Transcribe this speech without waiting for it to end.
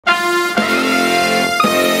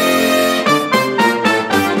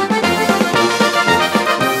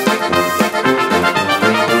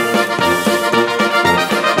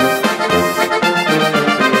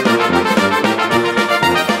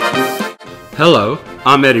Hello,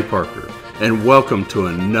 I'm Eddie Parker, and welcome to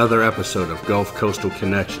another episode of Gulf Coastal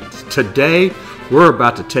Connections. Today, we're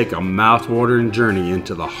about to take a mouth-watering journey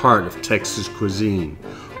into the heart of Texas cuisine,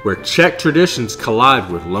 where Czech traditions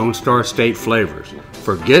collide with Lone Star State flavors.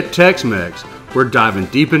 Forget Tex-Mex, we're diving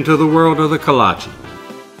deep into the world of the kolache.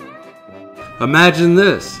 Imagine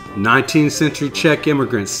this, 19th century Czech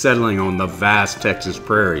immigrants settling on the vast Texas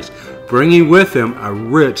prairies, bringing with them a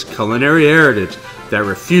rich culinary heritage that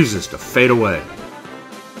refuses to fade away.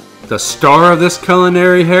 The star of this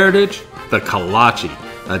culinary heritage? The kolache,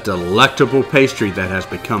 a delectable pastry that has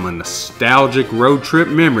become a nostalgic road trip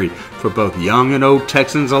memory for both young and old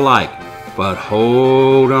Texans alike. But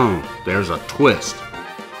hold on, there's a twist.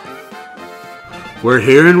 We're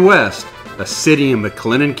here in West, a city in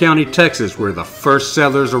McLennan County, Texas, where the first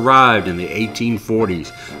settlers arrived in the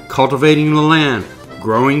 1840s, cultivating the land,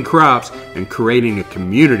 growing crops, and creating a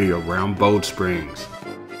community around Bold Springs.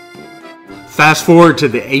 Fast forward to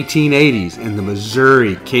the 1880s, and the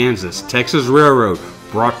Missouri-Kansas-Texas Railroad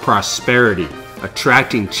brought prosperity,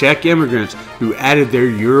 attracting Czech immigrants who added their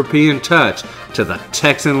European touch to the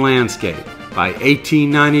Texan landscape. By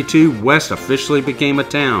 1892, West officially became a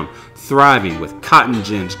town, thriving with cotton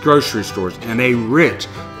gins, grocery stores, and a rich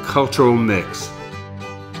cultural mix.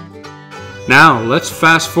 Now, let's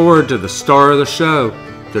fast forward to the star of the show,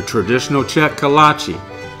 the traditional Czech kolache.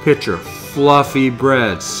 Picture fluffy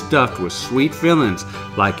bread stuffed with sweet fillings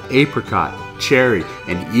like apricot, cherry,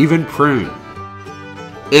 and even prune.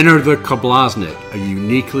 Enter the kolache, a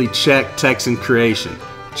uniquely Czech Texan creation.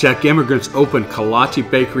 Czech immigrants opened kolache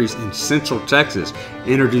bakeries in Central Texas,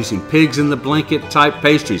 introducing pigs in the blanket type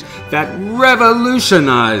pastries that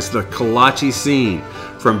revolutionized the kolache scene.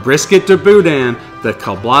 From brisket to boudin, the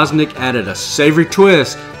kolache added a savory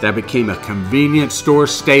twist that became a convenience store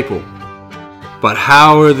staple. But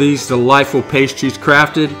how are these delightful pastries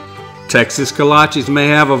crafted? Texas kolaches may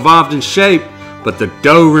have evolved in shape, but the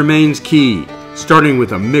dough remains key. Starting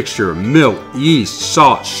with a mixture of milk, yeast,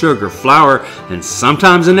 salt, sugar, flour, and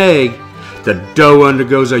sometimes an egg, the dough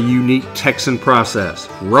undergoes a unique Texan process.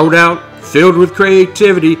 Rolled out, filled with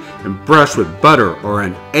creativity, and brushed with butter or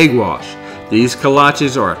an egg wash. These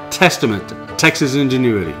kolaches are a testament to Texas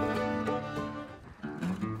ingenuity.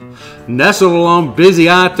 Nestled along busy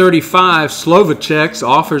I-35, Kolaches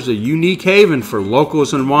offers a unique haven for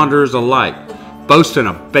locals and wanderers alike, boasting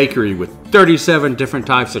a bakery with 37 different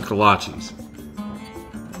types of kolaches.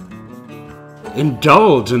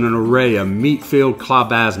 Indulge in an array of meat-filled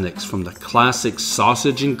klobasniks, from the classic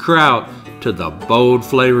sausage and kraut to the bold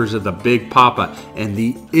flavors of the Big Papa and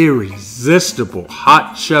the irresistible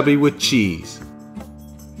hot chubby with cheese.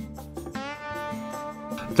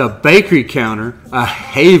 The Bakery Counter, a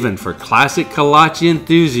haven for classic kolache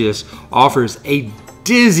enthusiasts, offers a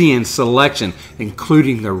dizzying selection,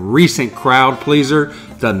 including the recent crowd pleaser,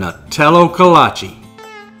 the Nutello Kolache.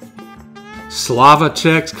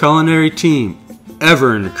 Kolaches culinary team,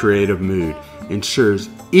 ever in a creative mood, ensures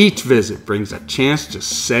each visit brings a chance to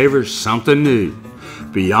savor something new.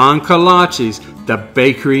 Beyond kolaches, the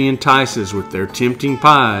bakery entices with their tempting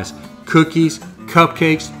pies, cookies,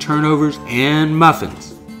 cupcakes, turnovers, and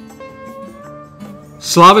muffins.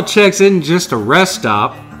 Kolaches isn't just a rest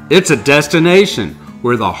stop, it's a destination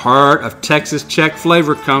where the heart of Texas Czech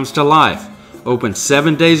flavor comes to life. Open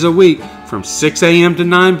 7 days a week from 6 a.m. to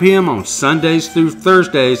 9 p.m. on Sundays through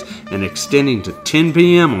Thursdays and extending to 10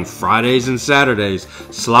 p.m. on Fridays and Saturdays,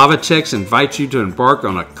 Kolaches invites you to embark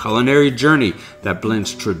on a culinary journey that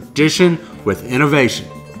blends tradition with innovation.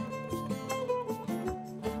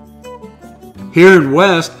 Here in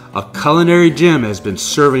West, a culinary gem has been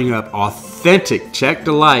serving up authentic Czech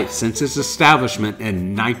delight since its establishment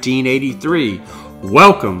in 1983.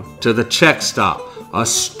 Welcome to the Czech Stop, a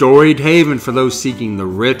storied haven for those seeking the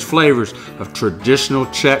rich flavors of traditional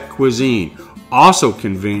Czech cuisine, also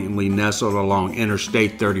conveniently nestled along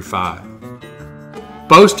Interstate 35.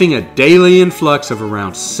 Boasting a daily influx of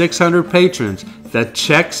around 600 patrons, the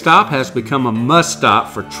Czech Stop has become a must-stop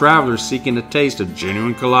for travelers seeking a taste of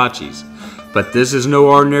genuine kolaches. But this is no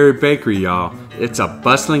ordinary bakery, y'all. It's a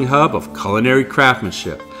bustling hub of culinary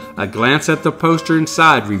craftsmanship. A glance at the poster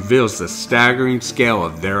inside reveals the staggering scale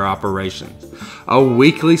of their operations. A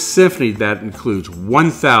weekly symphony that includes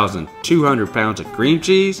 1,200 pounds of cream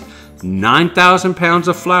cheese, 9,000 pounds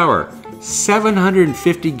of flour,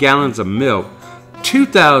 750 gallons of milk,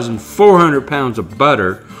 2,400 pounds of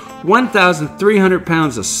butter, 1,300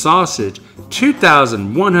 pounds of sausage,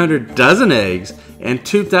 2,100 dozen eggs, and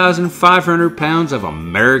 2,500 pounds of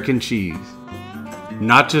American cheese.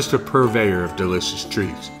 Not just a purveyor of delicious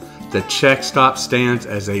treats, the Czech Stop stands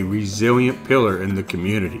as a resilient pillar in the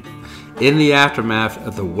community. in the aftermath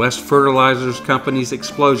of the West Fertilizers Company's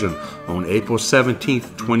explosion on April 17,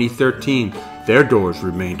 2013, their doors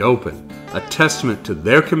remained open, a testament to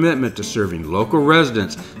their commitment to serving local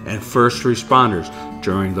residents and first responders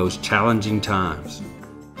during those challenging times.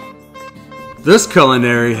 This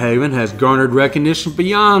culinary haven has garnered recognition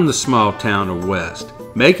beyond the small town of West,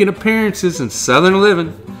 making appearances in Southern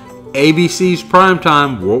Living, ABC's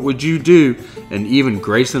Primetime What Would You Do, and even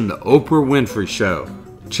gracing the Oprah Winfrey Show.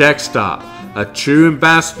 Czech Stop, a true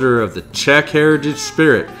ambassador of the Czech heritage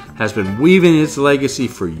spirit, has been weaving its legacy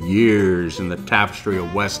for years in the tapestry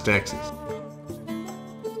of West Texas.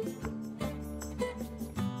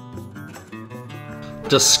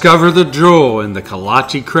 Discover the jewel in the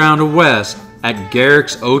Kolache crown of West at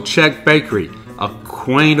Garrick's Czech Bakery, a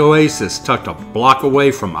quaint oasis tucked a block away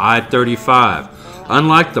from I-35.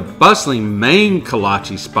 Unlike the bustling main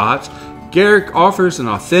Kolache spots, Garrick offers an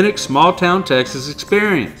authentic small-town Texas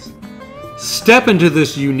experience. Step into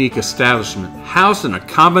this unique establishment, housed in a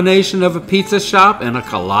combination of a pizza shop and a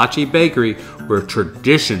Kolache bakery where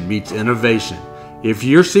tradition meets innovation. If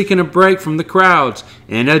you're seeking a break from the crowds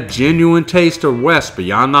and a genuine taste of West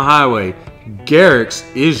beyond the highway, Garrick's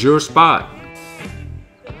is your spot.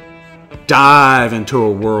 Dive into a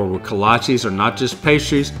world where kolaches are not just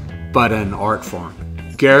pastries, but an art form.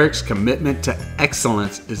 Garrick's commitment to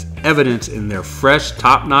excellence is evidenced in their fresh,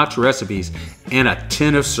 top-notch recipes and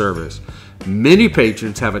attentive service. Many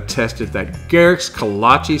patrons have attested that Garrick's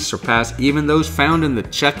kolaches surpass even those found in the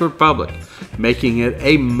Czech Republic, making it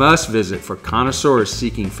a must-visit for connoisseurs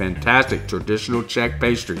seeking fantastic traditional Czech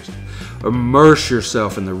pastries. Immerse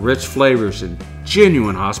yourself in the rich flavors and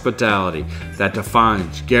genuine hospitality that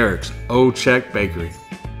defines Garrick's Czech Bakery.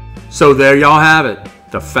 So there y'all have it,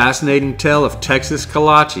 the fascinating tale of Texas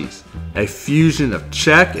Kolaches, a fusion of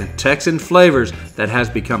Czech and Texan flavors that has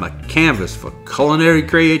become a canvas for culinary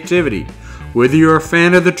creativity. Whether you're a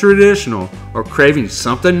fan of the traditional or craving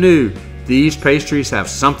something new, these pastries have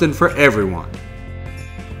something for everyone.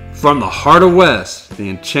 From the heart of West, the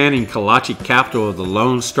enchanting Kolache capital of the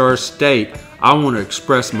Lone Star State, I want to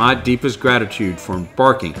express my deepest gratitude for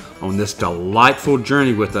embarking on this delightful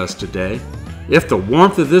journey with us today. If the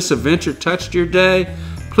warmth of this adventure touched your day,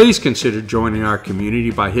 please consider joining our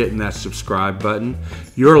community by hitting that subscribe button.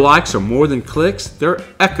 Your likes are more than clicks, they're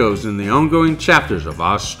echoes in the ongoing chapters of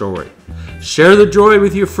our story. Share the joy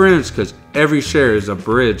with your friends, because every share is a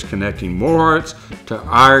bridge connecting more hearts to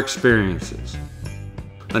our experiences.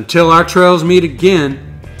 Until our trails meet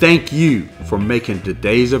again, thank you for making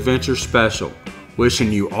today's adventure special.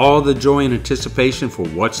 Wishing you all the joy and anticipation for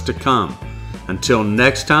what's to come. Until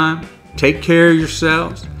next time, take care of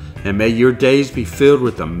yourselves, and may your days be filled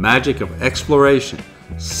with the magic of exploration.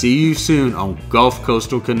 See you soon on Gulf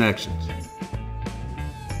Coastal Connections.